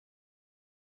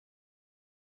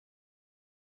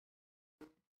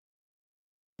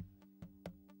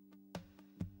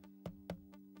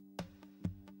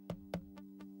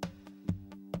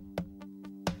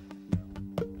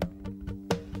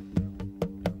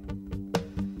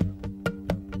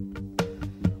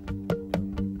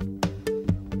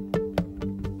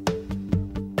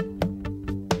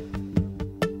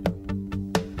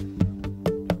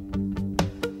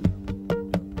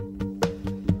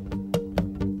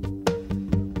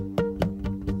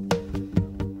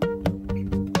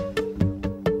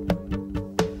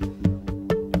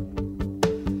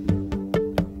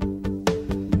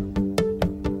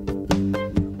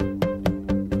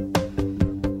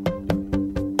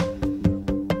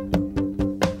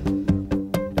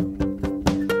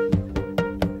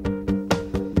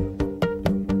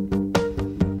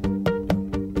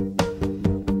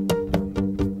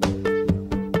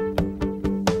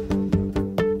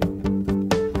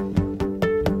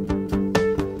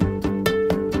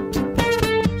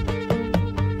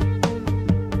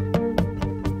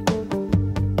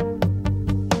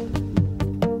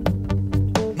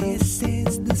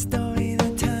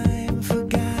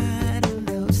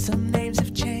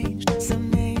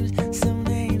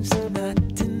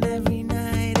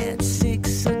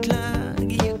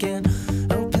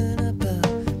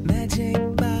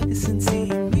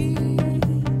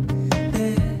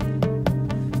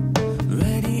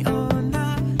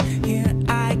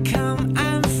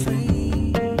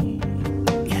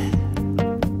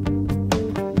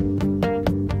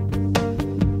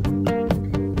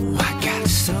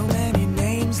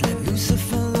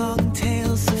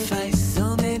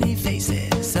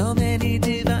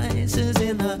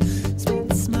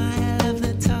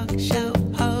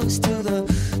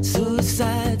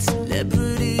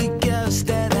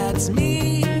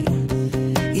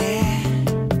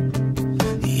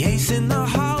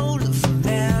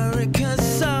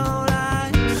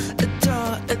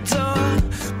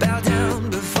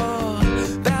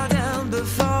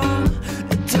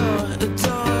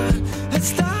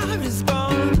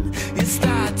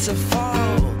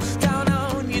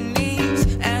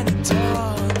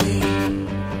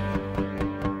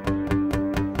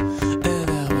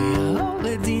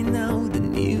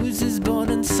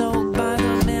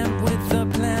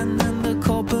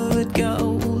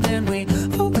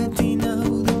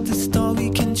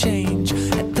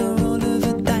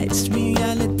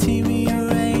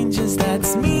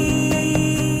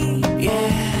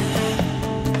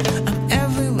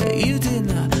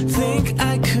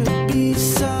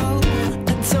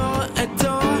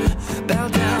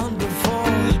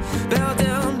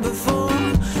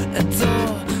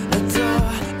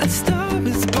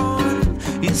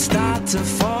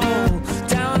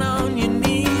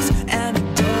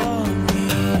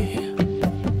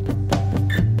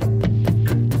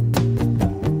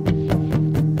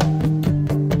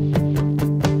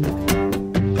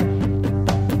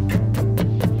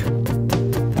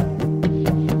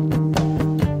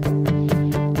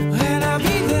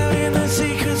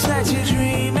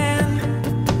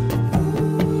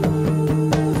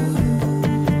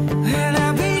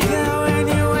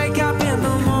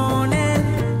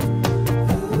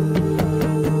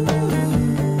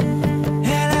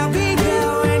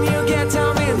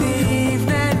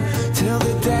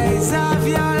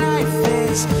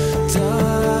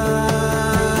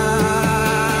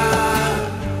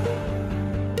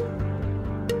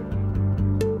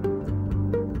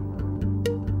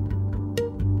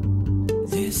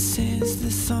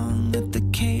song that the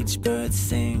caged bird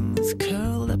sings,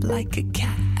 curled up like a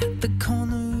cat at the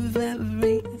corner of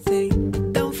everything.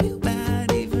 Don't feel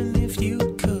bad even if you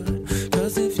could,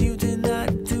 'cause if you did not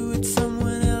do it,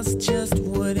 someone else just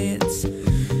would. It's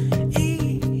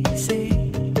easy,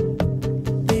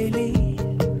 believe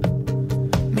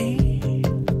me.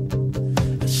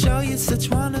 I'll show you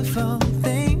such wonderful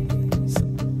things.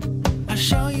 I'll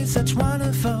show you such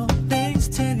wonderful things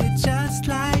till you're just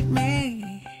like me.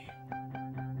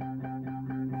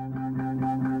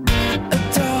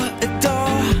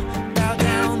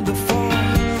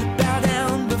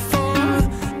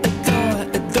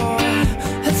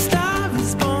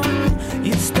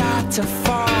 To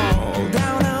fall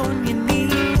down on your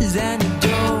knees and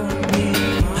adore me.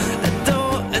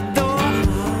 Adore, adore,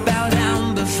 bow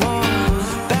down before,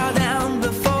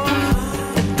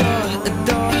 adore,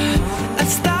 adore. A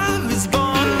star is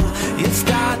born, you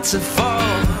start to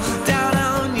fall down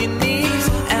on your knees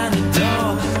and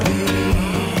adore me.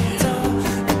 Adore,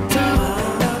 adore,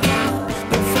 bow down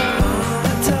before,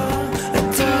 adore,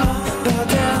 adore, bow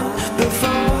down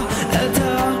before,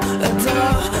 adore,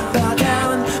 adore, bow down.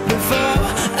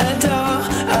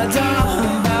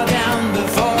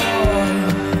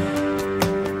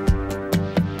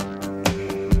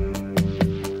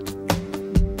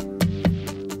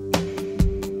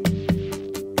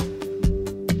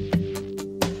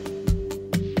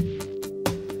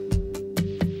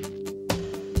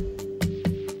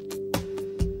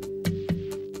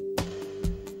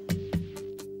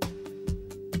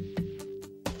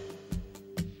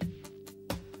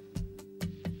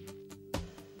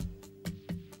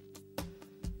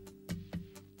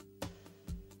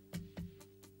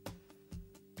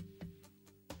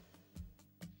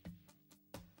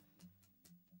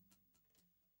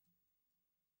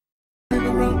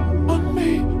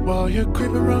 While you're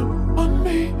creeping around on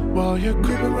me, while you're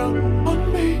creeping around on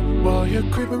me, while you're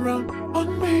creeping around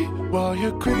on me, while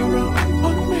you're creeping around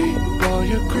on me, while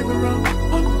you're creeping around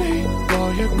on me,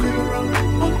 while you're creeping around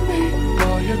on me,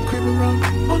 while you're creeping around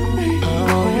on me. How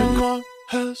long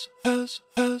has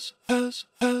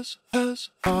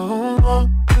how long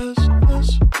has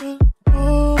been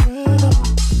going on?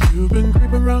 You've been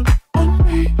creeping around on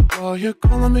me while you're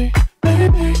calling me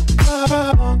baby.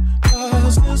 How long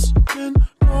has this been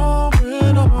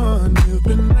going on? You've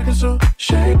been acting so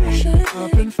shady.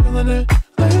 I've been feeling it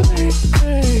lately.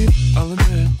 Hey, I'll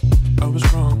admit I was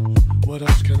wrong. What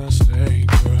else can I say,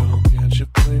 girl? Can't you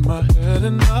play my head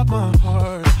and not my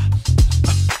heart?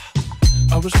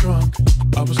 I was drunk,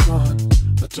 I was gone.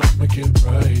 That don't make it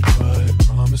right, but I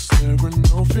promise there were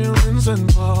no feelings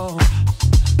involved.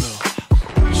 No.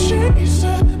 She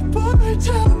said, boy,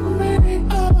 tell me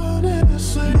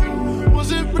honestly,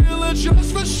 was it real or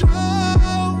just for show?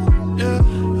 Yeah.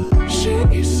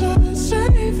 She said,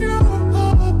 save your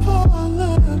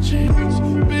apologies.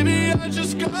 Baby, I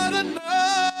just gotta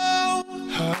know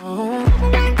how.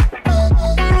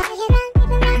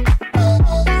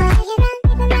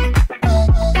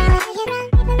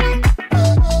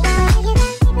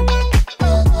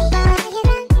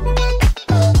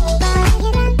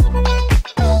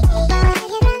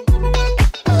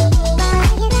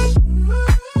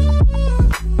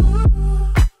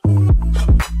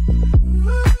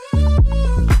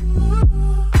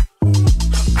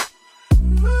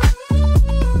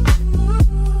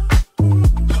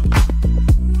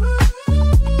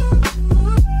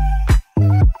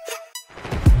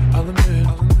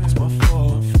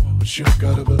 You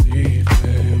gotta believe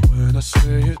me when I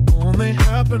say it only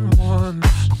happened once.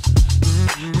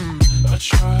 I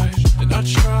tried and I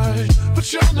tried,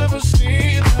 but you'll never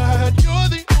see that. You're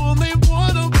the only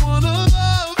one I wanna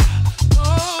love.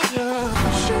 Oh yeah.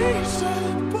 She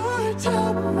said, boy,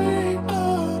 tell me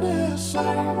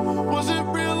honestly, was it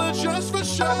real or just for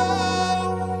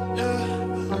show?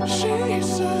 Yeah. She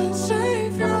said,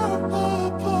 save your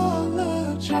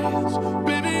apologies.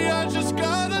 Baby, I just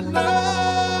gotta know.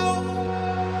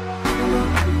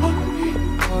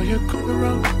 While you're creeping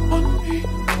around on me,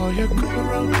 while you're creeping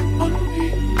around on me,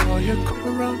 while you're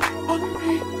creeping around on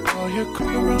me, while you're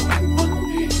creeping around on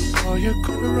me, while you're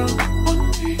creeping around on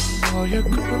me, while you're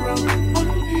creeping around on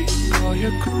me, while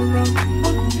you're creeping around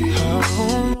on me. How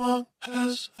long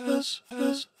has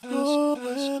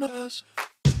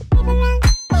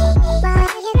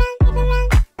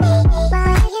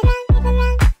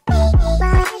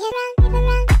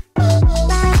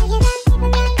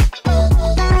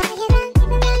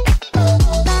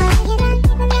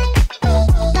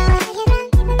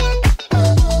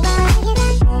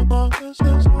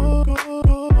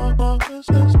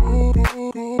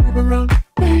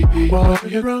while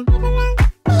you're around.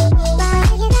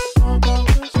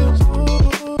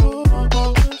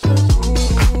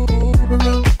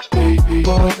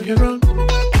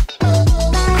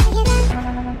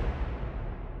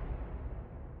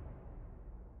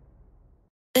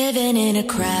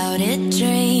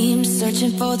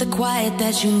 for the quiet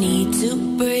that you need to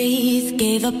breathe.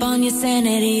 Gave up on your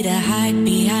sanity to hide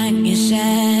behind your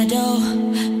shadow.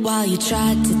 While you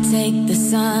tried to take the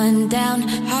sun down,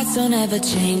 hearts don't ever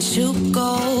change to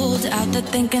gold. Out there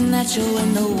thinking that you're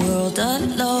in the world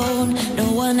alone. No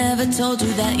one ever told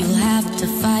you that you'll have to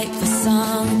fight for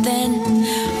something,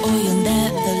 or you'll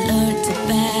never learn to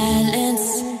balance.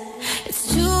 It's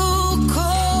too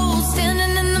cold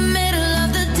standing in the middle of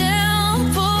the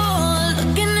downpour,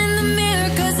 looking in the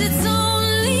mirror cause it's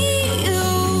only you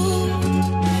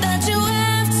that you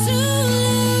have to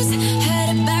lose.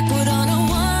 Headed backward on a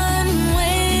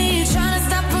one-way, trying to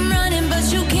stop from running but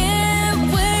you can't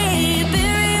wait.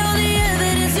 Bury all the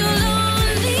evidence you're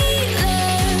lonely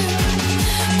love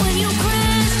when you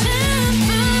crash and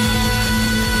burn.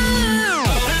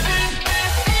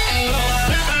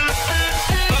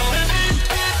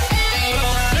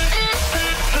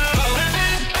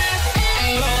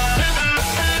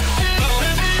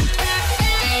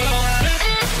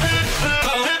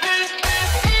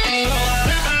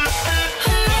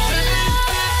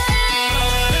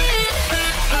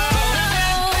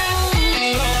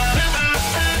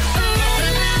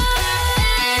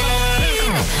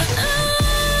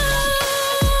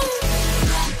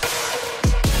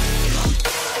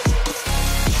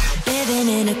 Living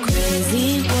in a crazy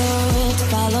world,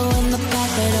 following the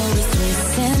path that always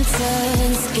twists and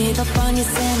turns. Gave up on your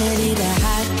sanity to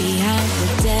hide behind the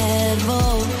devil,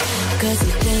 cause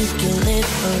you think you'll live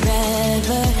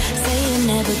forever. Say you're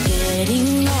never getting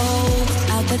old,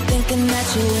 out there thinking that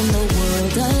you're in the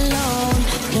world alone.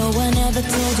 No one ever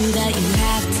told you that you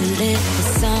have to live for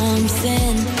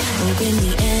something, or in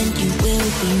the end you will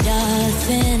be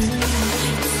nothing.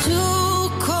 It's too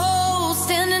cold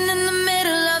standing in the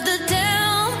middle of the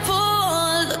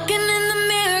downpour, looking in the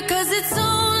mirror cause it's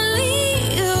only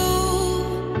you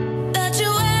that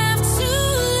you have to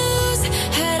lose.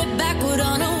 Headed backward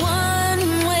on a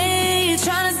one-way,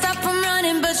 trying to stop from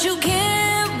running but you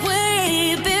can't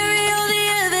wait. Bury all the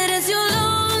evidence you're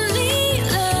lonely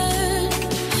love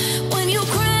when you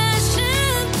crash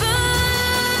and burn.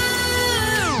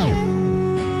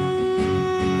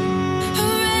 A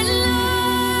red light,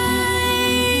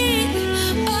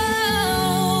 oh,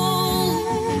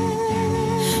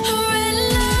 a red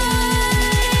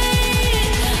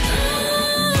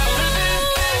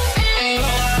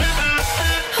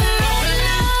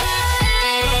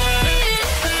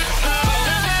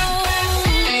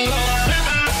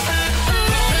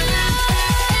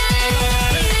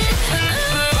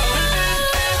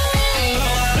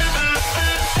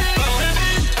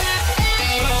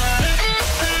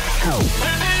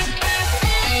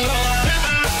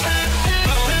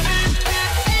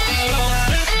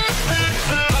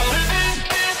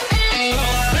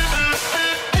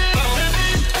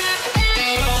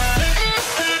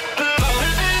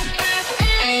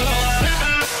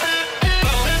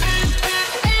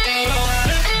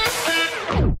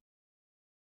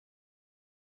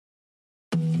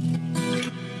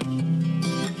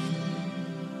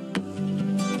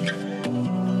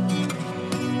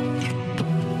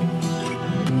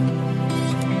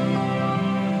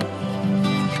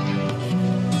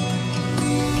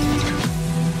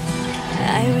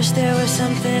I wish there was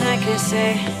something I could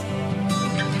say,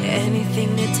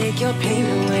 anything to take your pain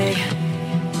away.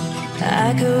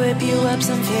 I could whip you up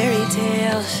some fairy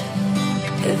tales,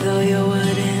 though you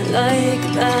wouldn't like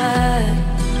that.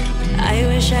 I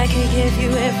wish I could give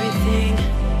you everything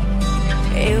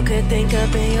you could think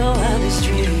up in your wildest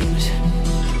dreams,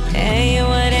 and you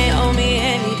wouldn't owe me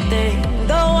anything,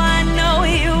 though I know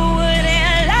you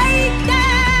wouldn't like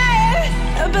that.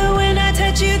 But when I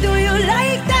touch you, do you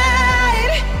like that?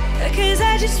 Cause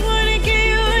I just wanna give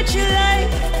you what you like.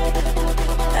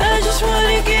 I just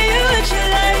wanna give you what you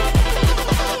like.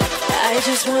 I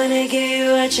just wanna give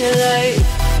you what you like.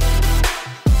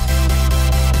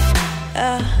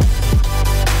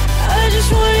 I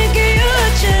just wanna give you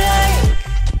what you like.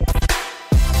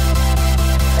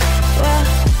 Well,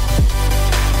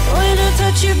 when I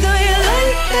touch you, do you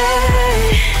like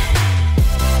that?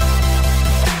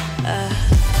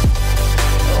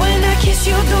 When I kiss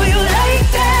you, do you like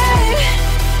that?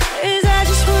 'Cause I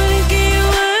just wanna give you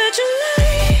what you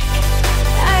like.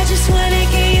 I just wanna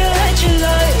give you what you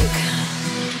like.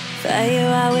 For you,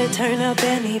 I would turn up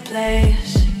any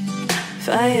place.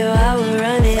 For you, I would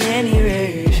run in any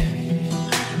race.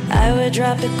 I would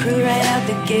drop the crew right out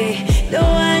the gate,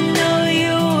 though I know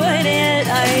you wouldn't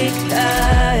like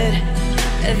that.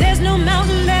 There's no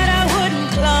mountain that I wouldn't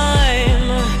climb.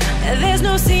 There's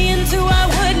no sea into I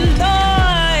wouldn't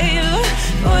dive.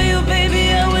 For you, baby,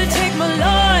 I would take my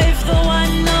life, though I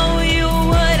know you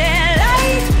wouldn't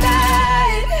like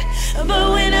that. But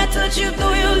when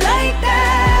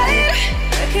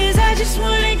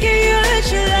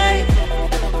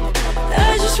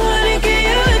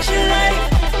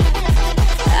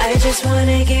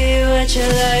wanna give you what you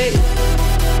like.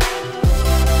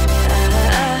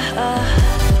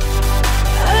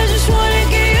 I just wanna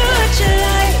give you what you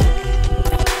like.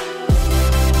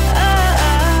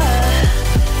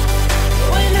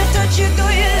 When I touch you, do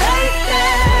you like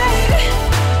that?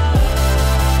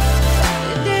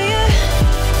 Do you?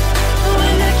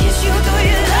 When I kiss you, do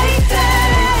you like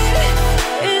that?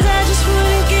 'Cause I just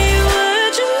wanna give you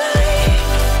what you like.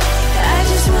 I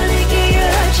just wanna give you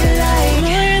what you like.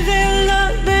 More than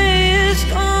love, babe, it's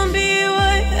gonna be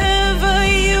whatever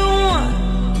you want.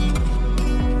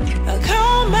 I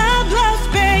call my bluff,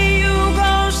 babe, you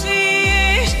gon' see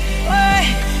it's what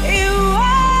you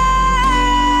want.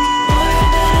 More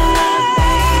than love,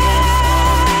 babe,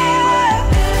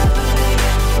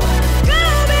 it's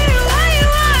gonna be what you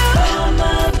want. Call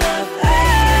my bluff,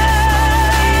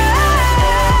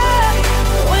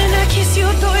 when I kiss you,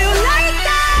 do you like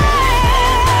that?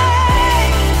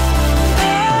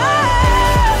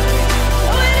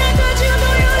 When I touch you, do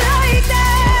you like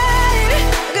that?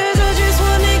 'Cause I just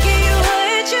wanna give you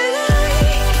what you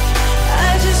like.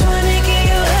 I just wanna give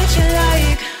you what you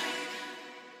like.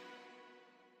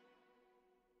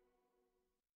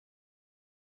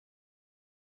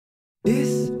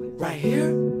 This right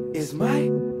here is my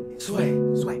sway.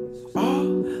 All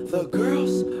the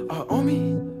girls are on me.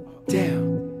 Damn,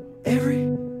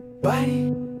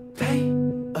 everybody pay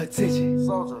attention.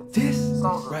 This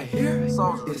right here is my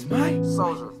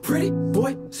pretty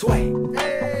boy sway.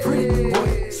 Pretty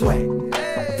boy sway.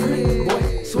 Pretty boy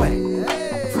sway.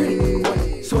 Pretty boy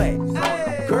sway.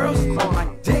 Girls on my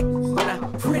dick when I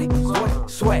pretty boy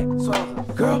sway.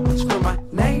 Girl scream my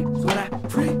name when I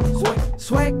pretty boy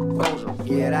sway.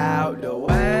 Get out the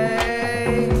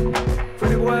way.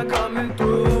 Pretty boy coming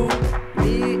through.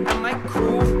 Me and my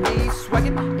crew be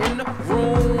swagging in the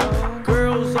room.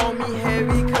 Girls on me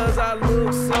heavy 'cause I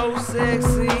look so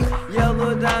sexy.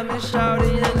 Yellow diamond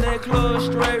shouty in the club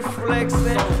straight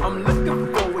flexing. I'm looking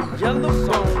for a yellow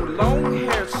bone, long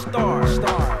hair star.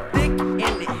 Thick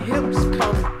in the hips,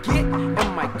 come get in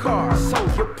my car. So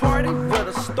your party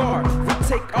with a star. We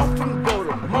take off and go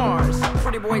to Mars.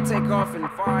 Pretty boy take off in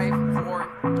 5, 4,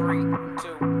 3,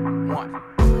 2, 1.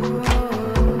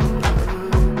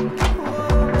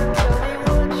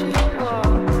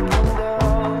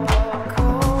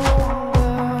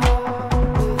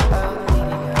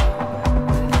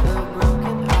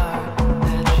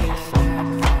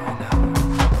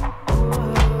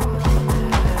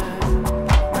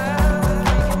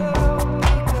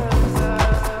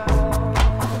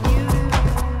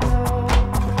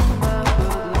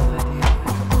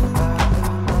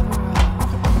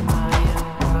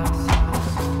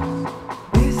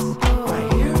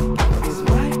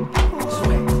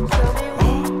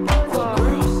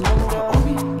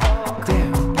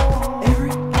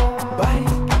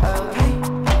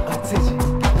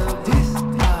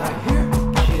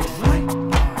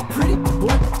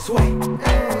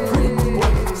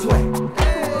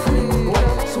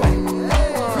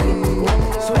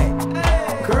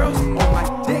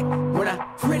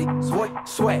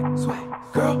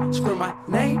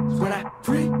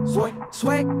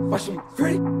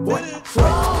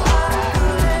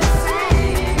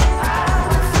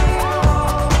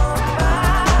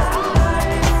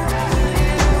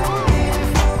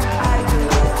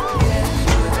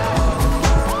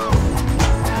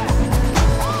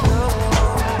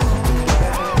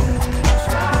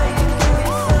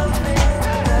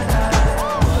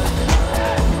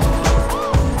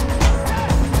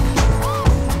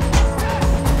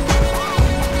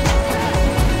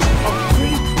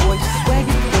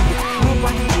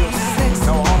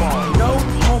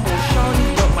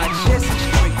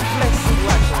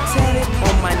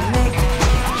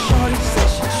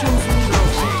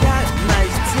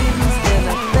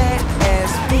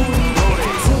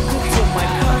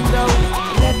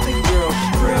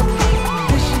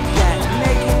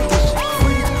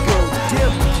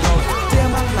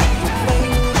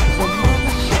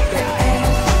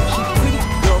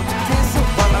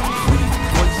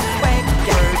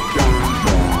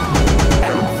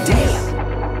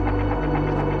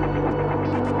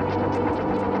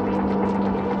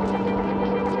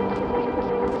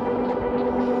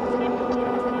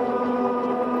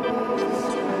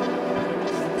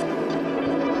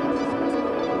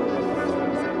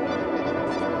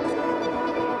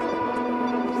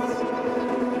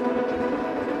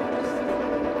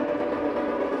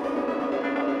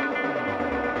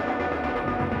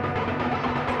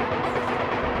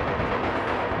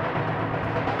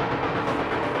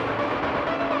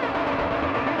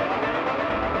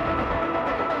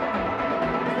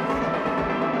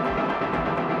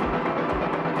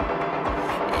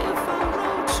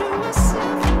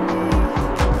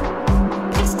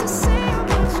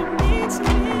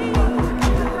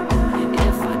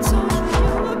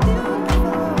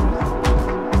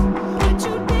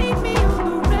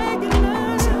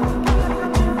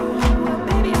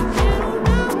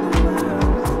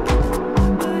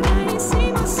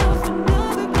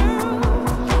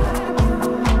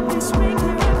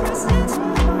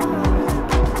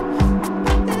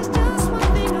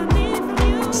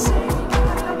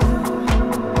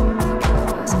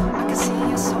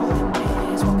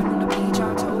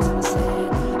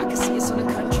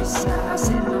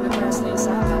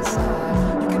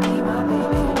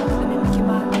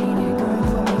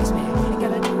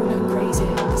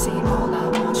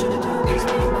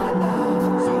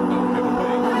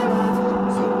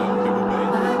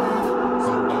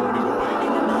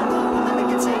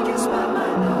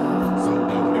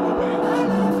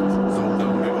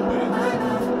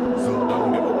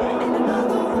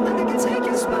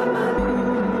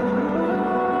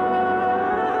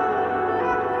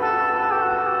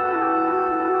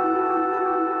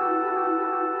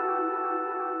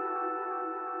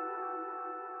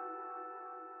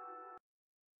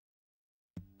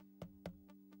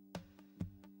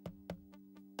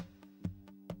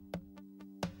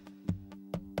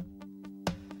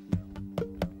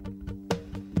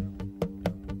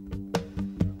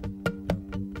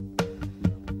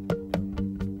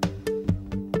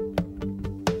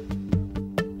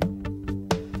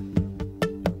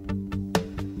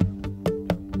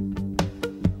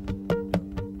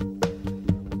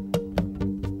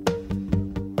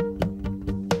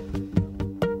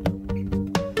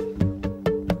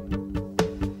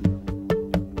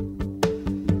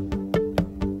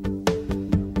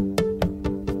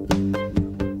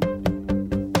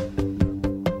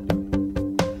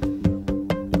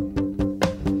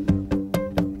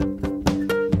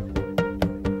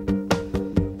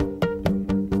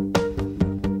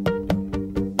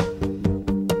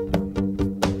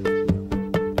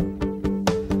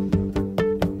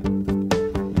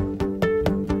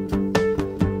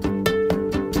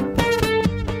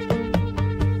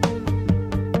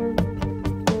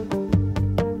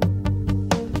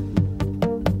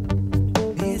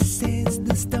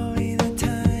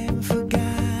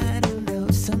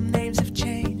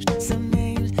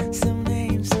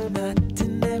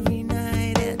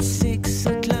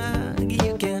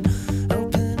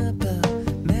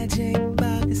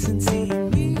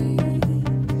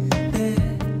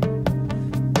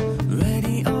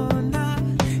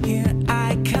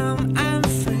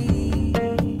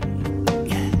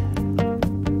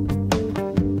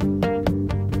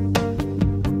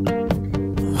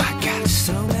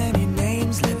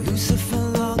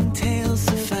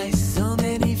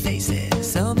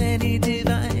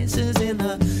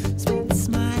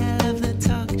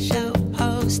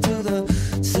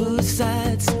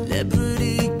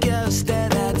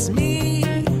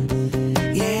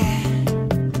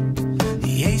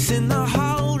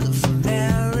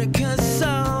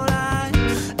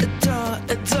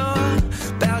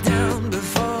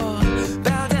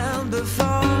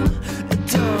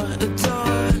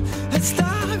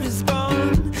 star is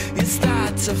born. You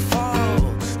start to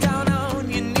fall down on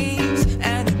your knees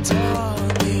and adore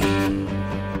me.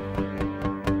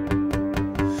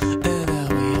 And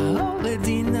we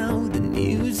already know the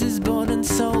news is bought and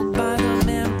sold by the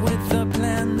man with the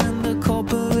plan and the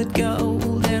corporate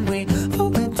gold. And we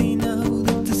already know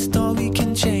that the story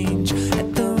can change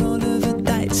at the roll of the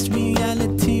dice.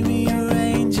 Reality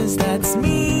rearranges. That's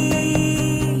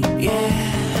me, yeah.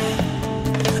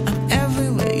 I'm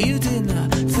everywhere you did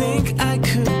not think I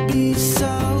could be.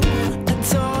 So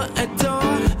adore,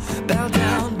 adore, bow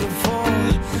down before,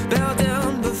 bow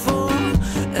down before,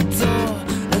 adore,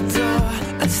 adore.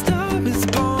 A star is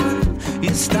born.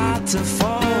 You start to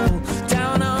fall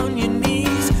down on your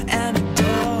knees and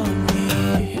adore me.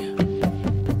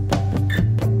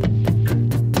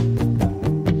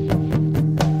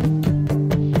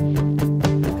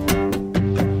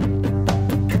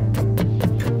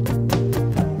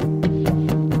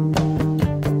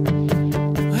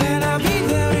 And I'll be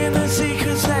there in the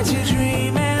secrets that you're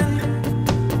dreaming.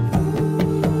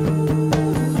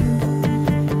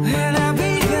 And I'll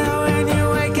be there when you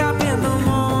wake up in the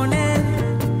morning.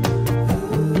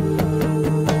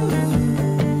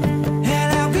 And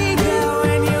I'll be there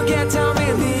when you get home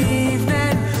in the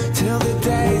evening, till the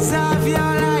days of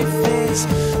your life is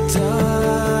done.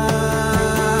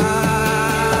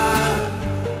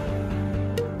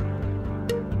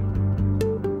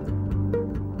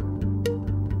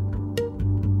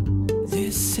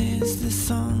 This is the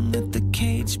song that the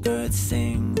caged bird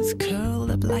sings,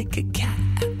 curled up like a cat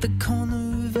at the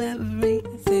corner of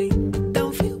everything.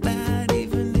 Don't feel bad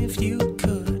even if you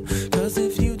could, 'cause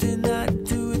if you did not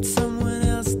do it, someone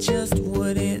else just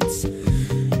would. It's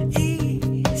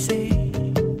easy,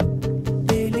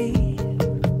 believe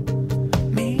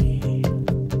me.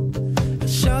 I'll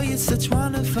show you such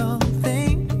wonderful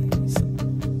things.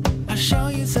 I'll show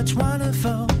you such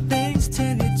wonderful things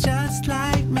till you're just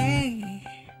like me.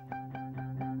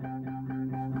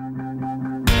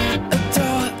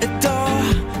 Adore, adore,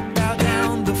 bow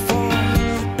down before,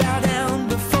 bow down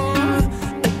before,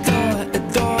 adore,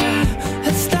 adore.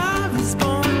 A star is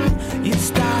born. You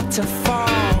start to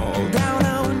fall down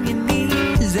on your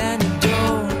knees and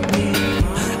adore me.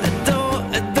 Adore,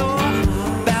 adore,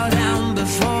 bow down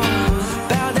before,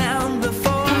 bow down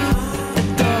before,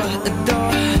 adore,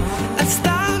 adore. A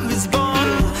star is born.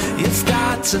 You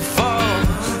start to fall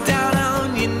down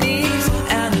on your knees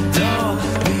and adore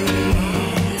me.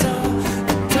 Adore,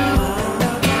 adore,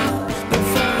 bow down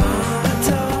before,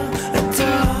 adore,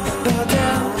 adore, bow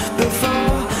down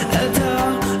before,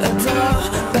 adore, adore,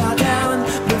 bow down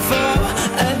before,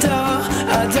 adore,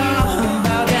 adore,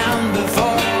 bow down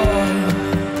before.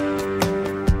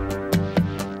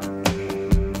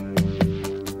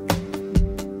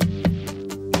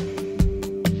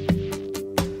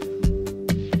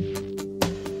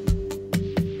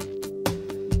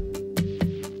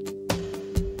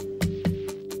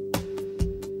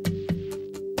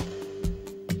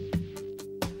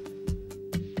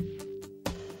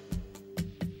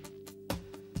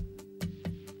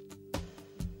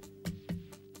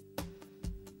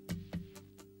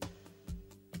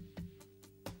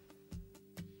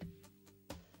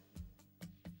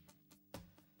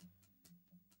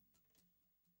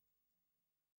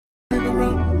 Creep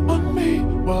around on me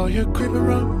while you creep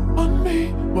around on me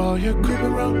while you creep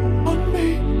around on me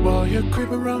while you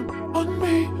creep around on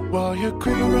me while you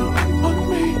creep around on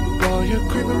me while you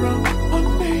creep around on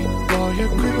me while you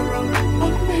creep around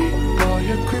on me while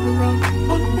you creep around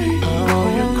on me.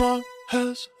 How long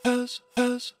has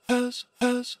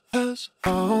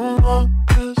how long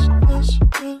has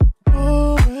been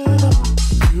going on?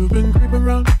 You've been creeping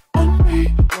around on me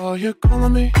while you're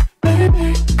calling me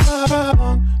baby. How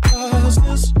long has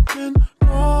this been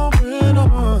going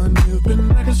on? You've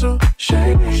been acting so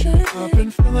shady. I've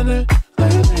been feeling it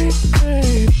lately.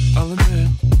 Hey, I'll admit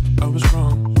I was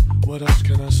wrong. What else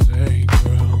can I say,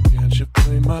 girl? Can't you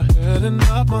play my head and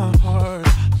not my heart?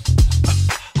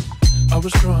 I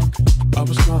was drunk, I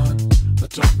was gone.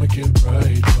 That don't make it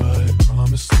right, but I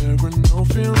promise there were no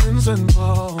feelings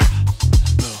involved.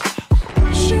 No.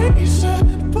 She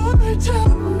said, boy, tell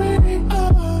me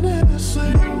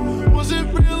honestly, was it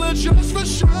real or just for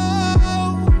show?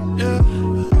 Yeah.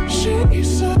 She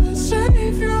said,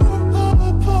 save your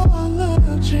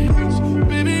apologies.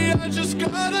 Baby, I just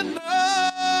gotta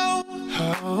know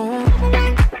how.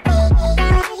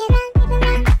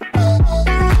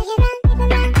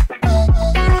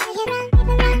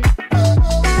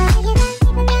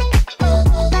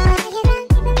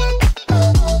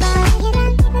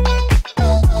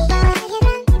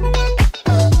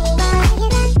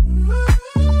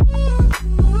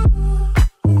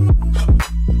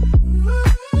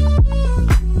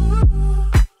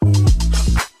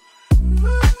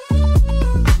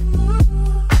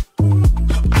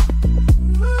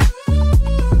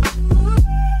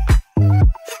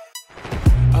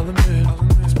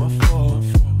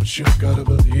 but you gotta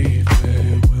believe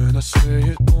it when I say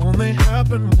it only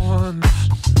happened once.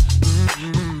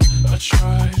 I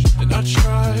tried and I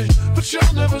tried, but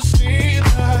you'll never see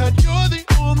that. You're the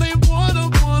only one I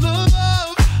wanna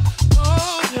love.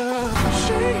 Oh yeah.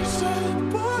 She said,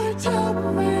 boy, tell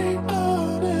me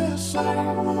honestly,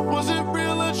 was it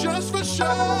real or just for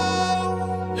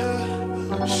show?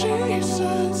 Yeah. She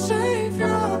said, save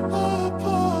your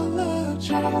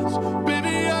apologies,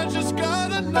 baby, I just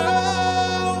gotta know.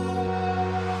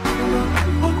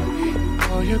 On me,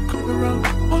 while you come around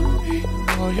on me,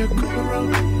 while you come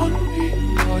around on me,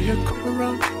 while you come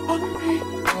around on me,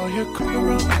 while you come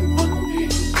around on me,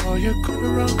 while you come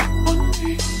around on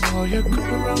me, while you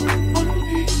come around on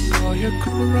me, while you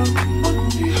come around on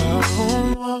me. How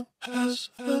long has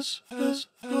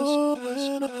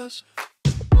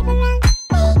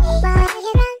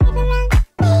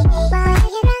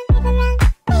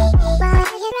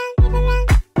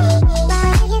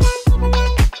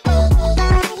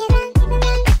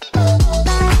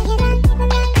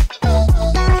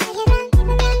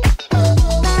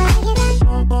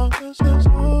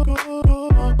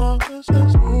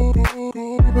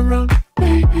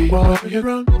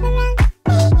around?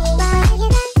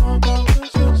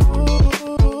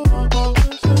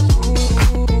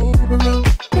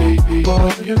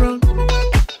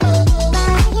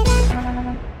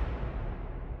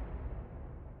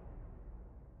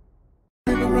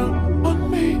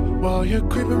 While you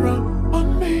creep around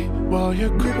on me, while you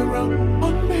creep around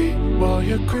on me, while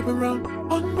you creep around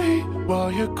on me,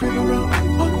 while you creep around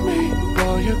on me,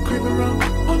 while you creep around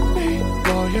on me,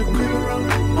 while you creep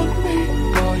around on me,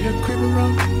 while you creep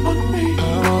around on me.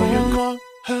 How long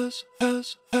has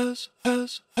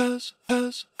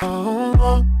how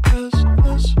long has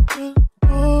been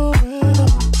going on?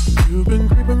 You've been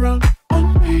creeping around on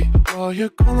me while you're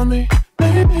calling me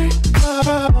baby.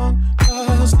 How long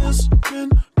has this been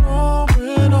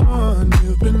going on?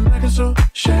 You've been acting so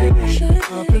shady.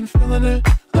 I've been feeling it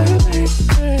lately.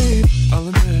 Hey, I'll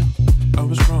admit I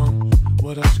was wrong.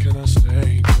 What else can I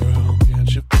say, girl?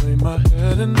 Can't you play my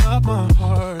head and not my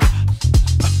heart?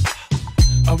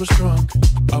 I was drunk,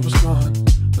 I was gone.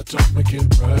 That don't make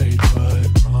it right,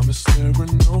 but promise there were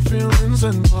no feelings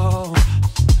involved.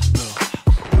 No.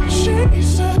 She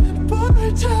said,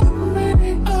 boy, tell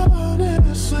me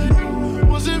honestly,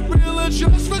 was it real or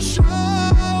just for show?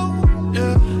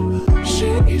 Yeah.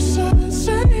 She said,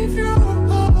 save your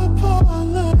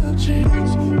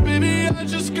apologies, baby, I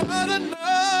just gotta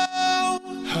know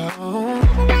how.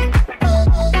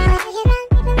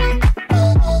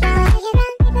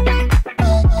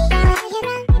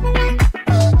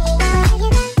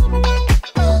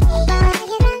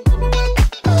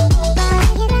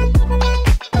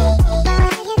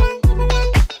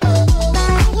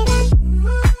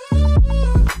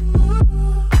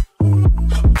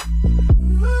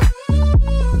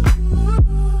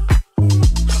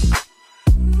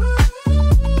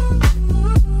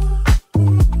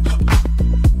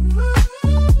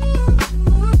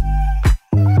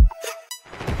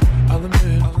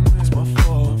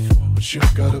 You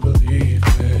gotta believe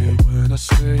it when I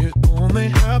say it only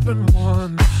happened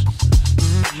once.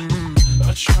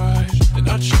 I tried and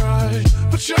I tried,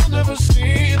 but you'll never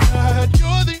see that.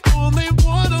 You're the only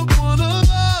one I wanna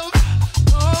love.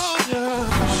 Oh yeah.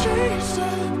 She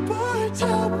said, boy,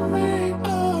 tell me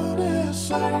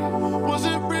honestly, was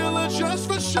it real or just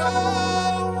for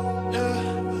show?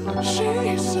 Yeah.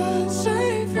 She said,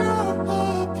 save your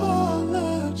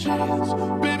apologies,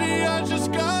 baby, I just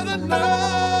gotta know.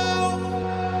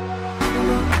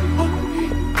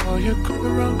 While you come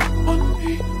around on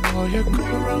me, while you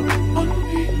come around on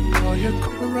me, while you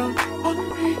come around on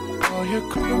me, while you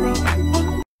come around on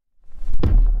me.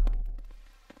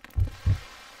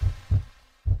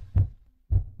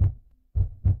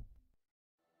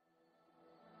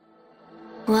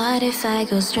 What if I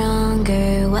go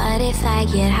stronger? What if I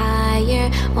get higher?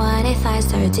 What if I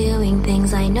start doing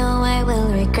things I know I will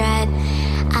regret?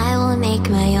 I will make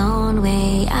my own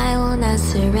way, I will not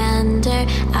surrender.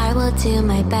 I will do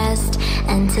my best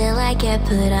until I get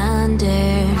put under.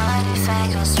 What if I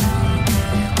go stronger?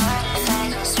 What if I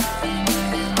go stronger?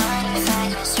 What if I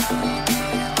go stronger?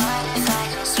 What if I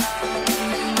go stronger?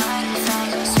 What if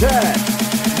I go stronger? 10,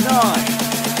 9,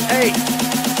 8,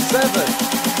 7,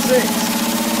 6,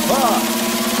 5,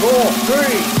 4,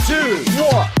 3, 2,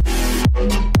 1.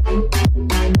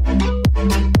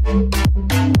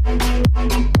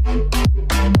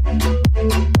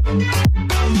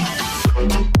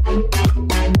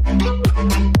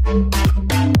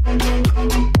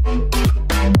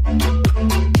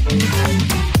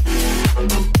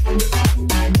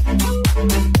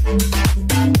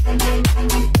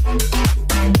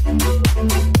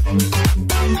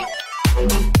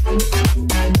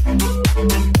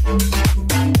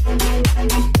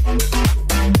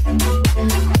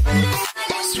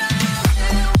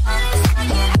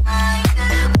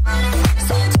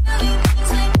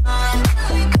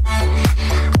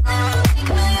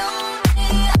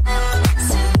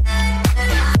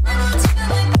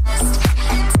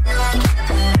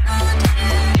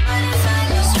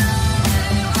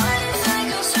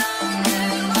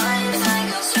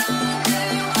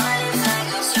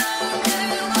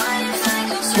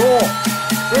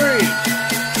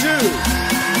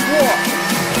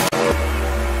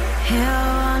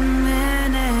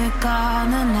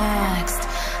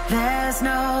 There's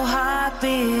no heart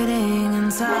beating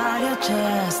inside your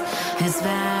chest. It's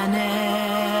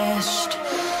vanished.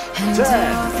 10,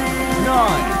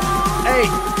 9, 8,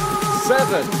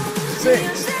 7,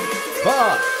 6,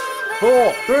 5,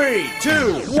 4, 3,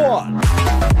 2, 1.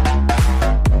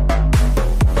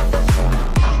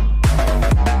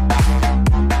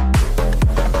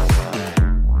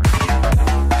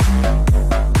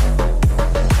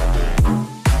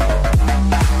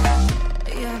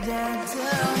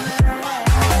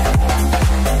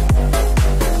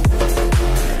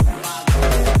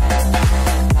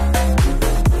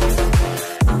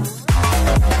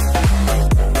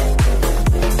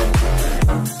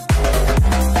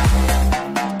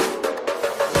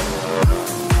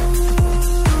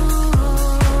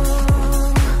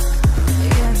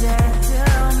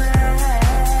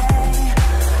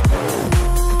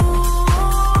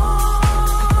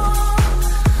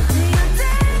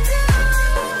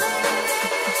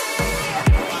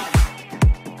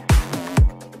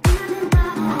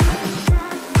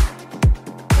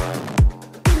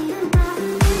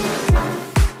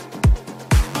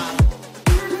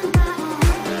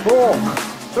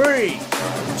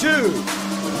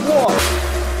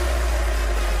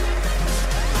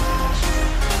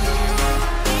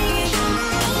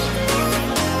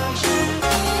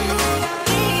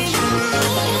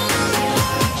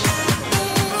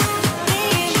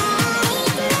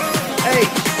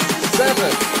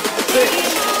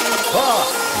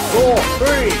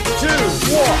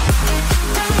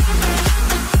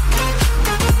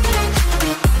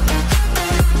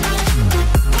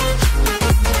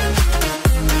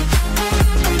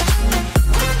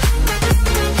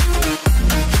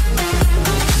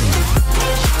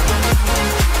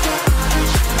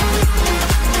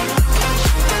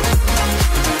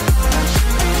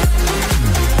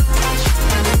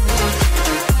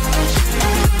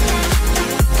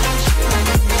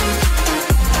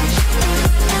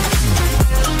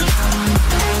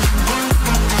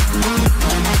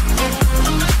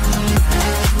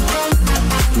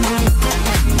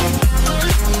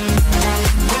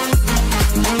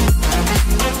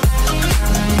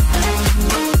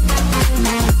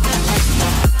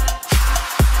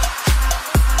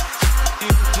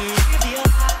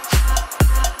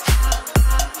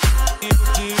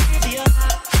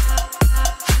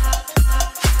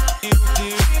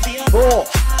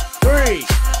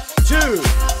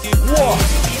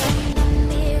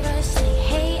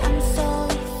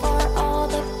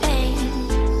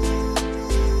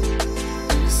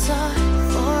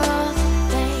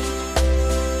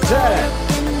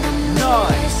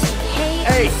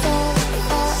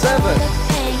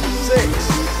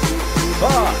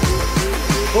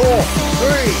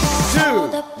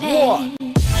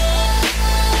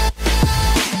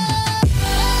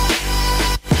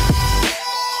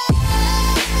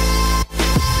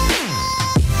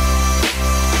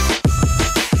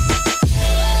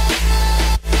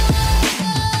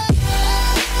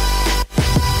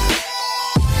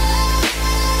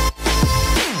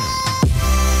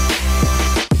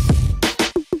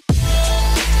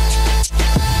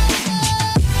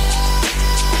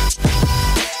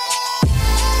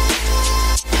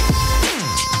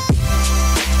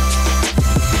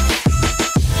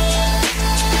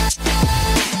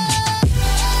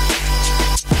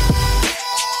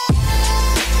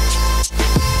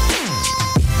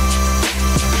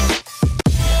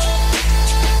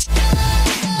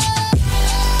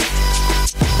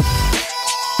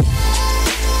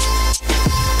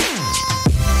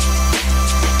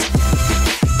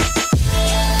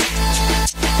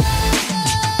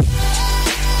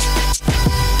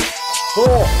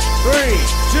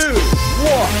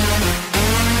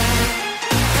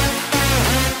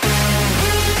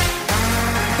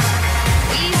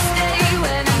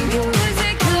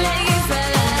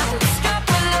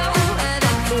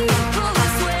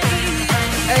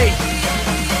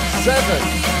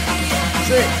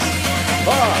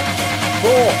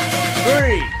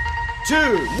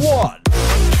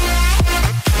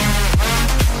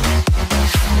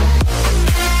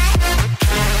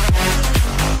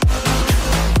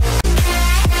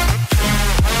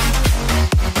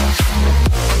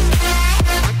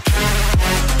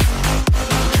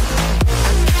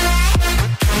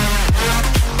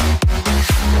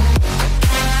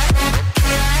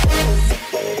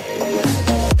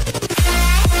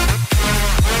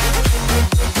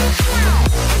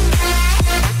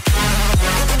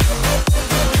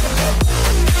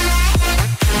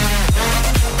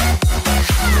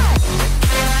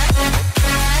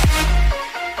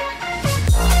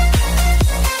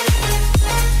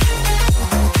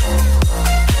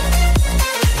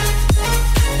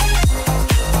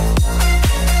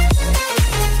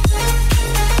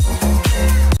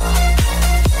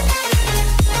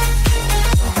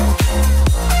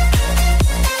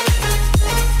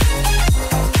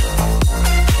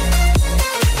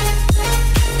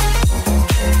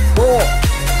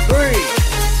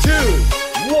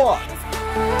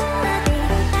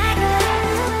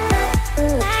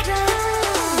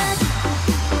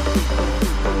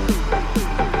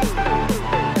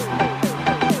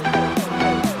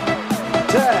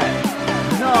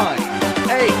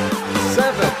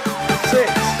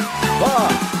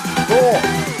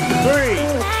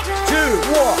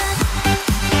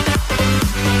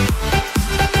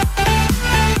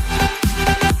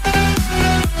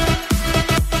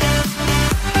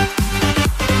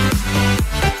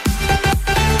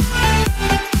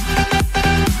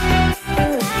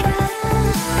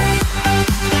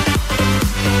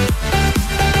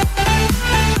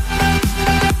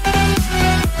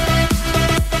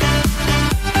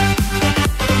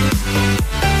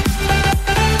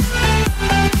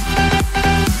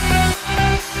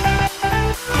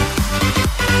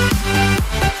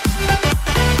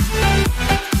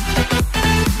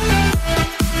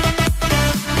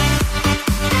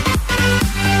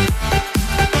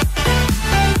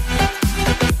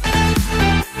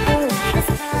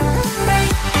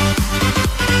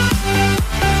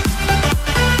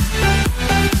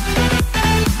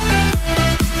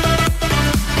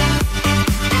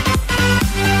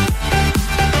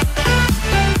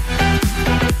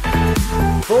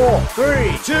 4,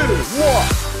 3, 2, 1.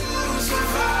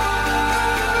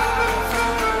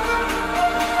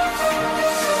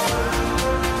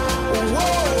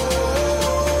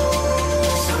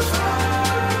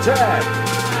 10,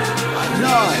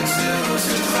 9,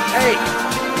 8,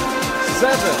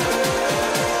 7,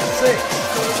 6,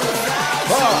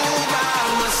 5,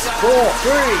 4,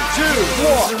 3, 2,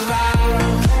 1.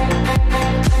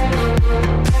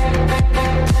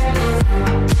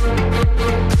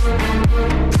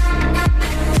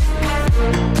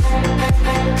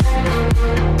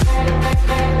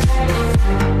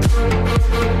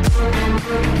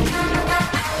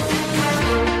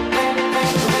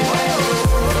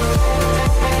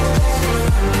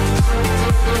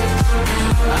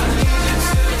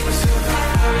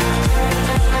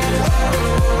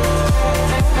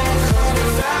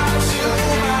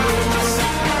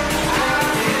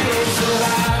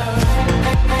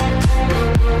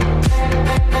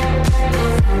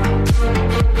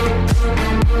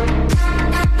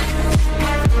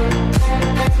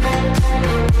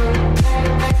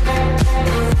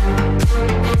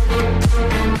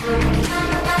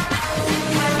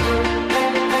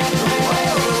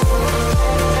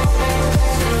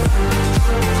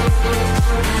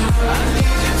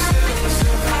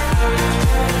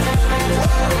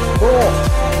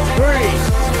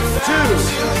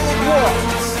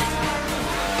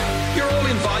 You're all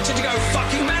invited to go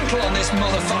fucking mental on this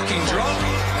motherfucking drop.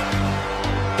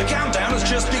 The countdown has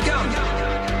just begun.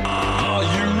 Are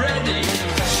you ready?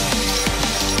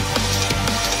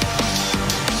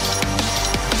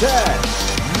 10,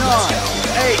 9,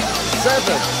 8,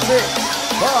 7, 6,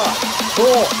 5,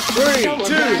 4, 3,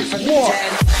 2, 1.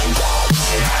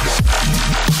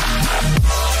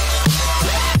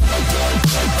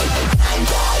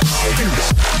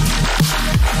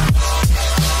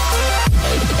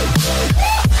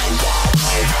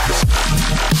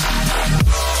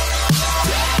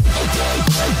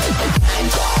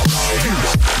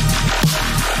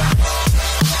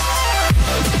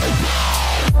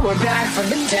 We're back from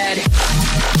the dead.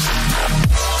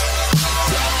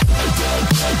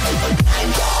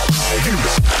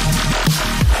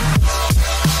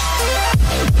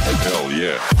 Hell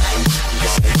yeah.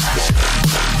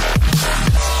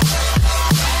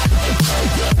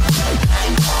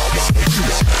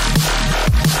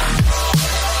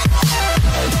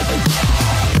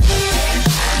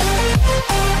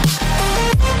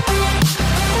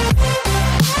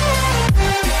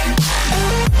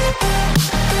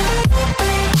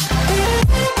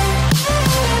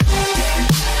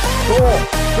 4,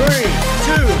 3,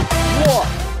 2, 1.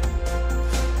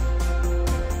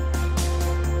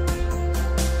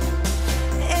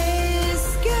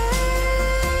 Escape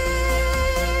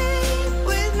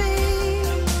with me.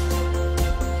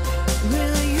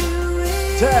 Will you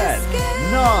 10,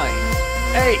 9,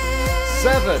 8,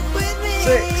 7,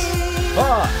 6,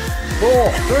 5,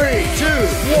 4, 3, 2,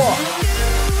 1.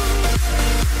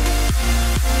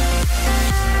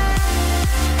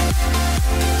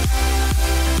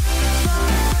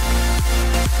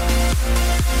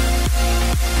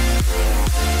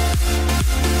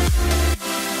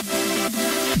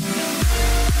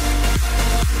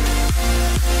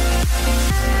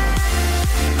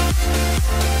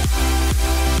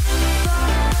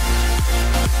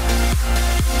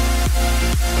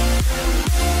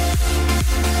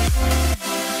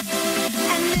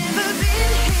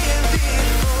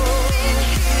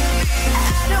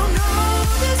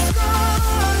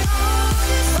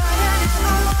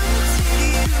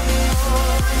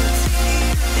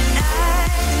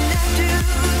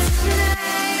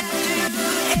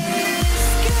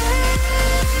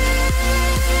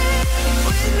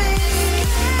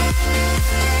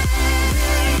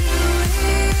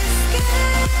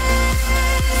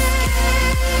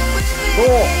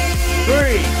 Four,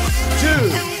 3, 2,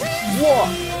 1.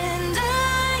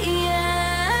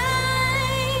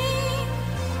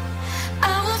 I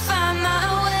will find my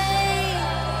way.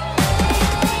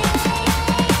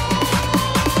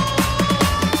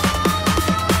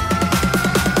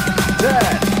 10,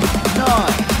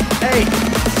 9, 8,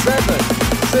 7,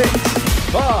 6,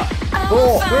 5,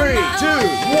 4, 3, 2,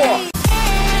 1.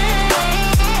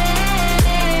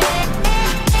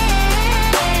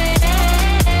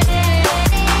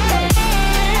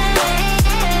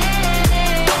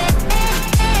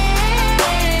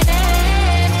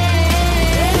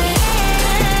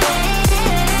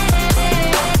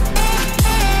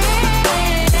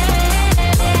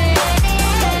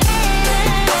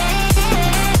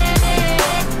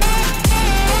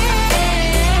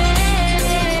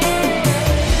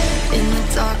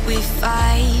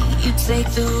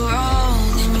 Take the wrong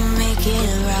and you make it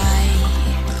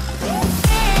right.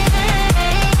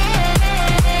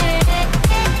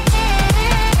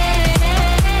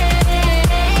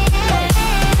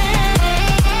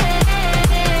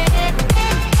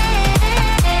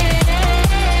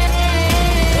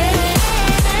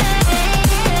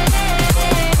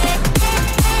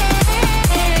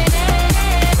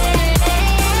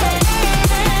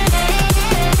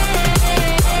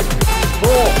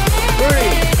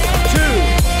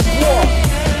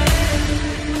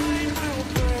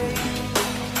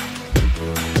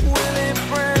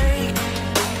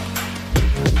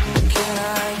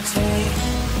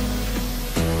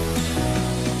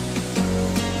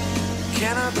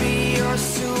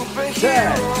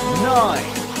 10, 9,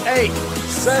 8,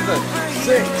 7,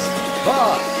 6,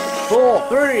 5, 4,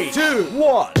 3, 2,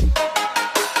 1.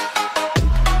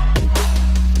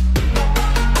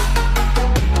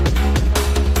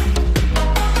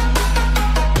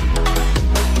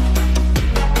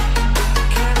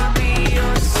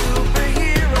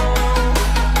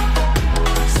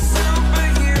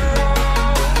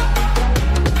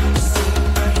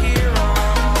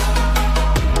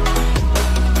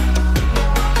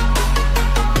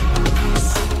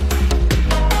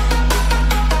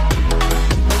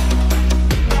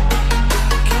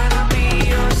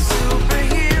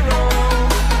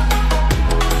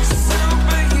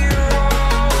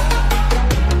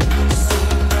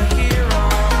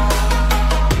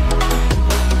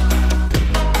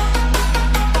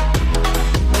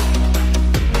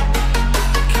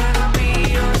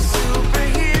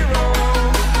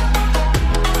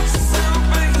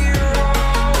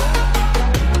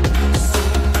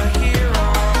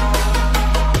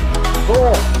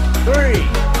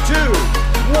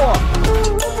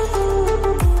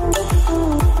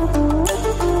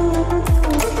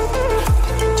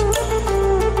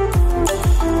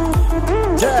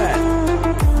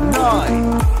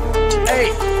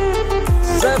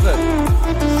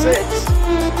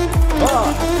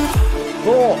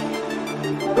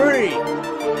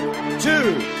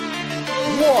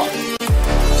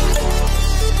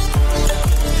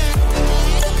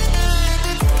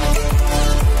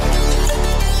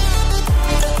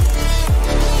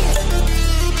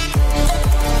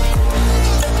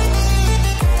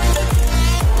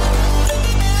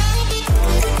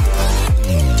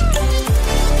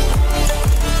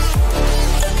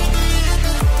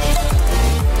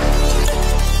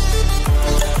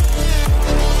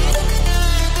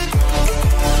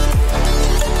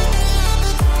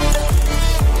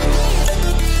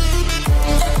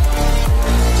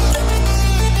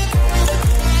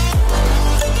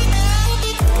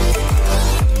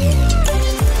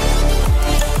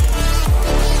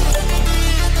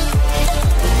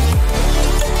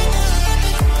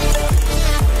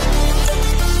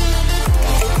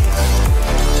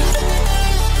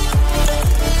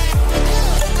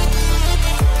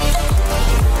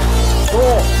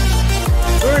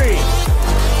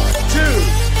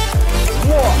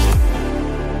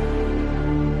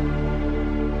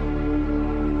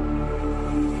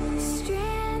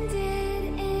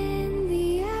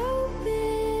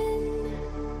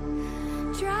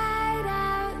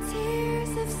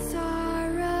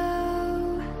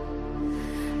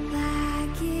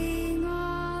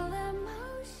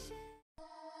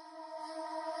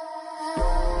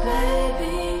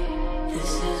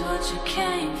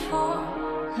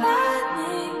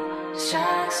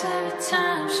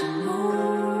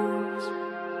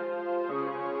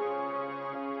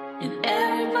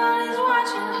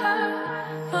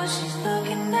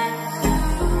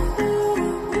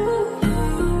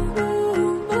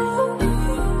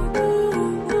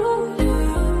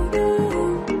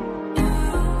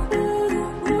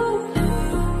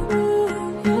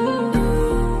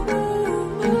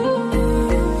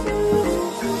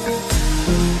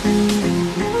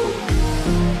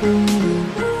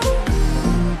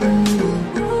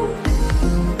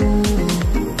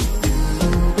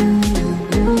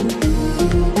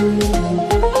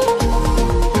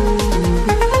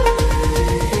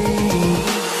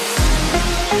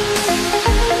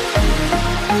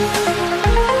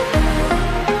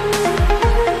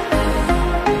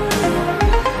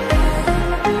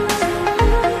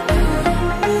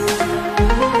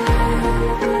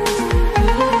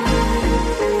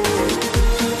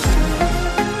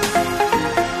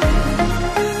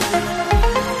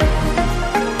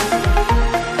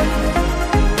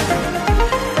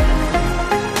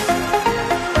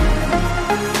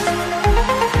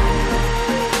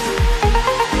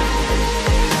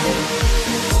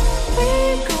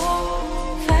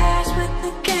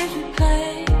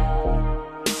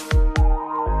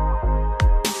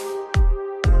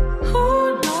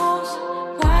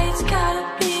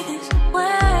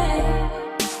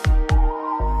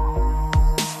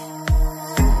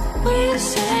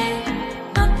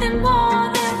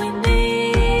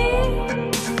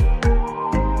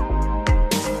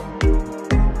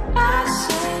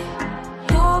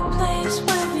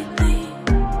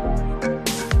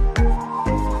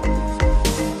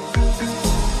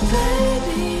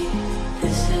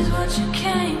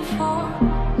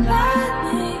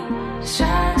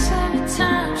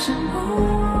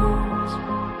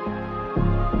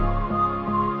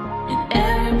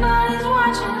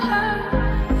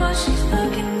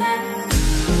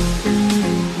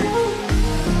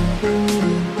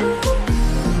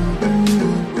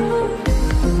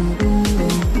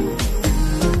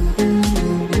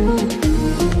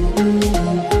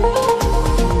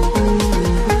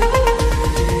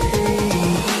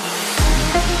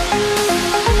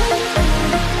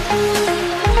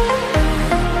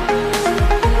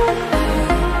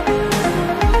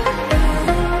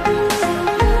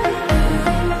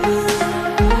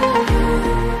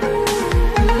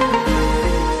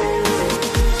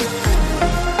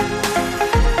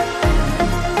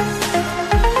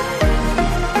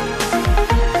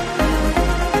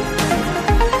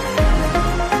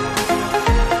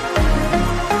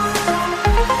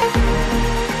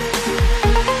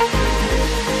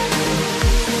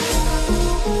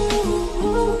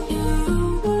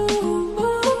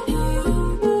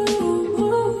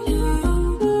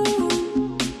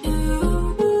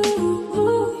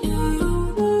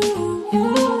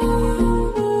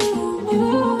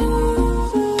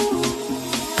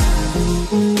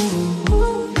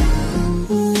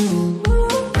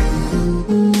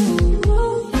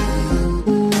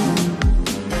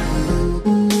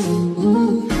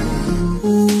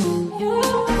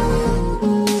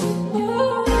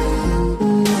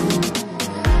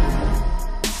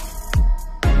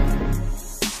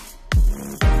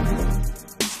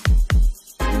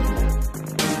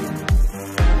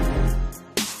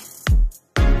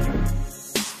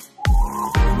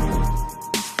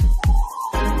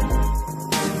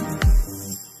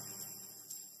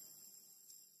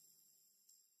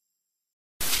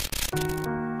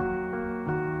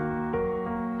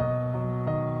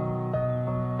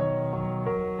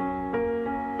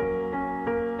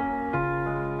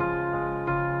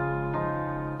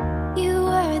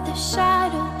 the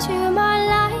shadow to my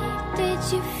light. Did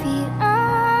you feel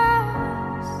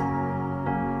us?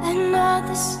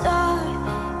 Another star,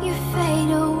 you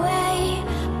fade away.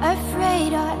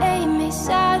 Afraid our aim is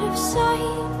out of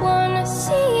sight. Wanna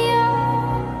see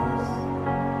us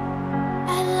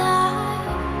alive.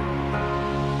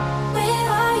 Where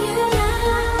are you now?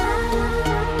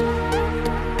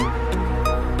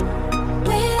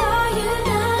 Where are you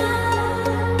now?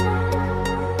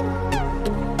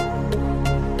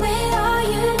 Where are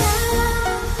you now?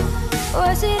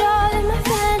 Was it all in my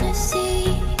fantasy?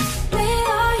 Where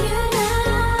are you now?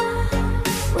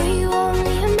 Were you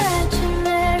only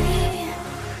imaginary?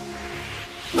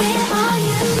 Where are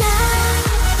you now?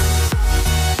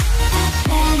 At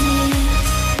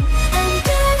Venice,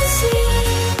 under the sea,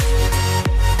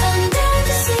 under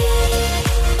the sea.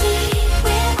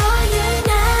 Where are you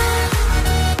now?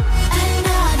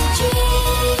 Another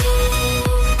dream.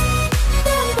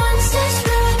 The monsters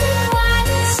running wild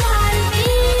inside of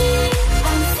me.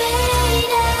 I'm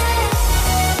faded.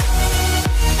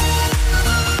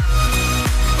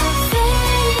 I'm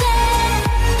faded.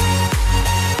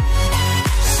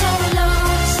 So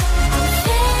lost. I'm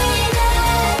faded.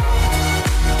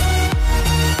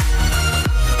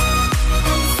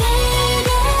 I'm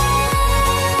faded.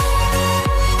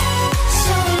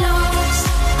 So lost.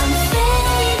 I'm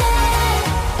faded.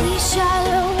 These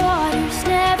shallow waters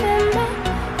never met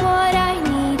what I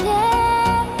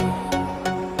needed.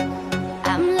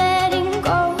 I'm letting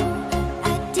go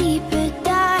a deeper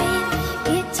dive.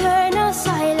 Eternal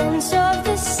silence of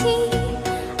the sea.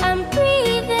 I'm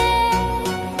breathing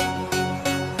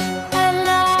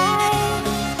alive.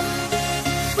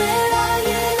 Where are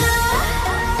you now?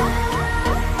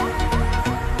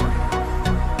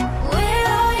 Where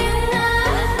are you now?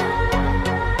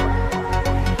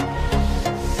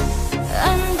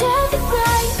 Under the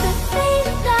bright but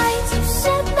faded lights, you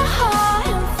set my heart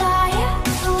on fire.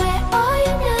 Where are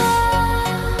you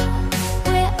now?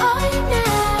 Where are you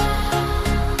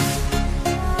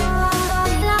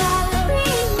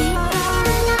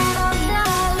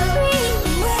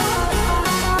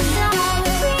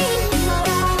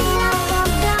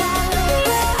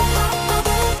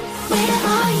Where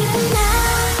are you now?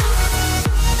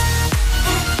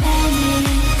 At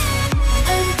Venice,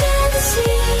 under the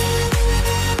sea,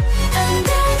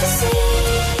 under the sea.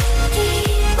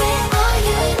 Where are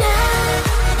you now?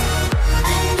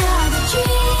 Another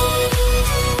dream.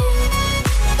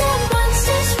 The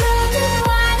monsters running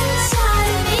wild inside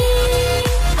of me.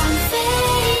 I'm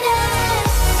faded.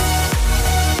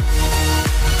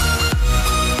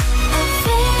 I'm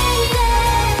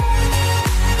faded.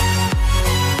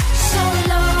 So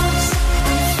lost.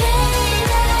 I'm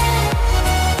faded.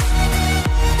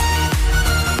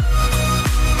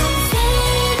 I'm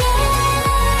faded.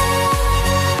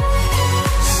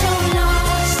 So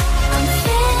lost. I'm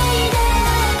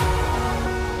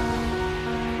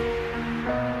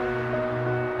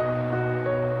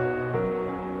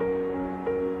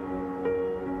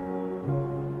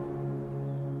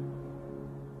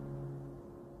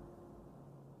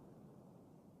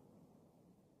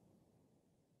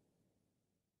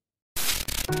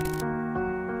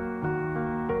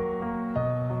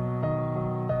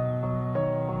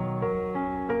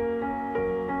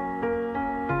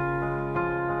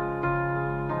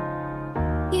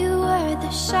You were the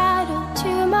shadow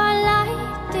to my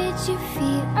light. Did you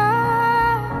feel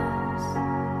us?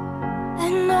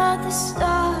 Another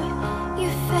star, you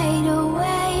fade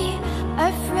away.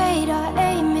 Afraid our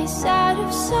aim is out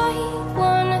of sight.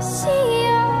 Wanna see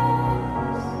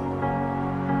us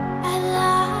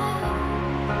alive.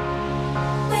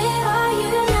 Where are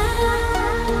you now?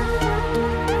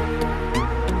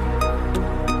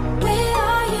 Where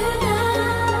are you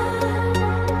now?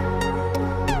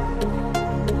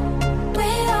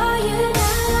 Where are you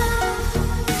now?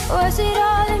 Was it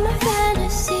all in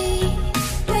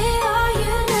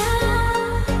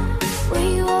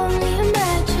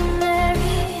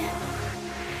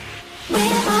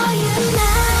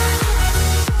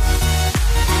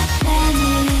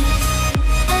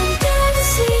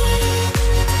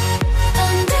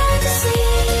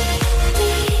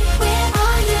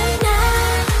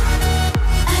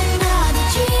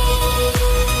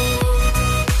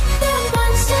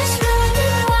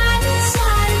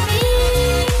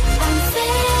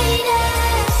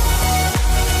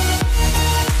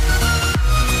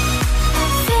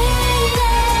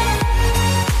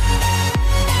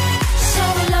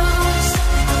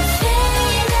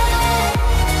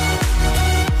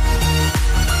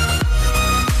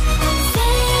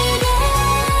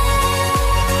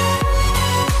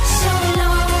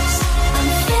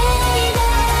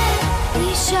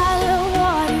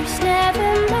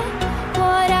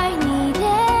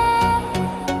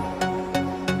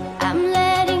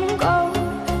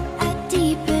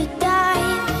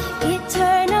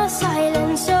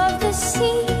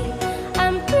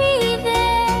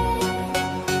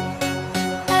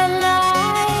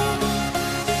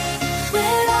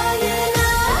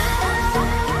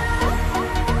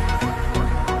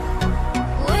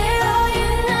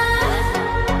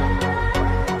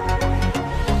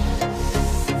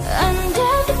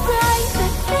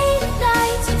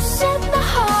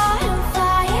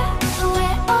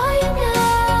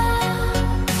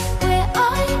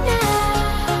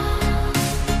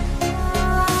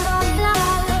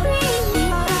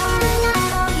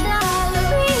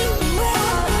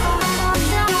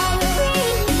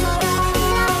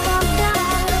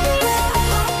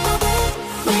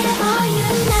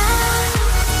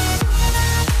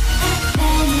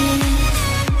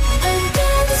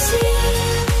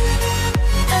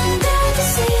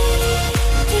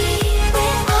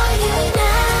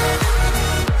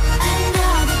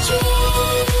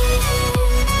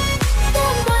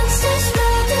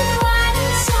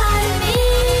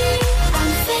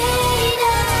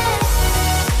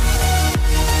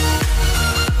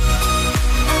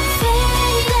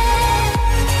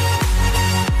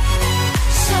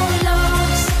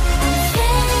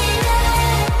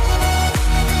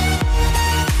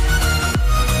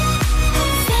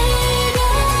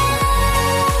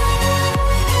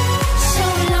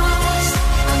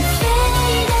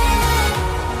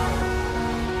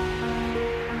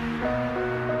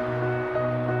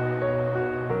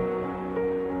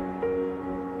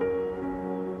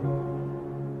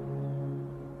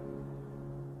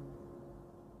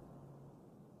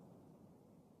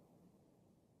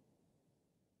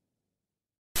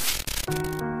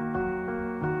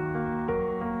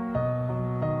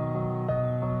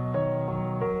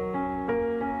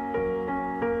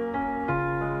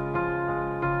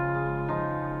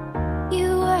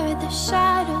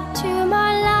shadow to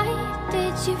my light.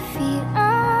 Did you feel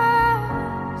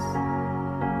us?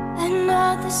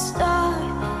 Another star,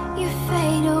 you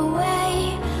fade away.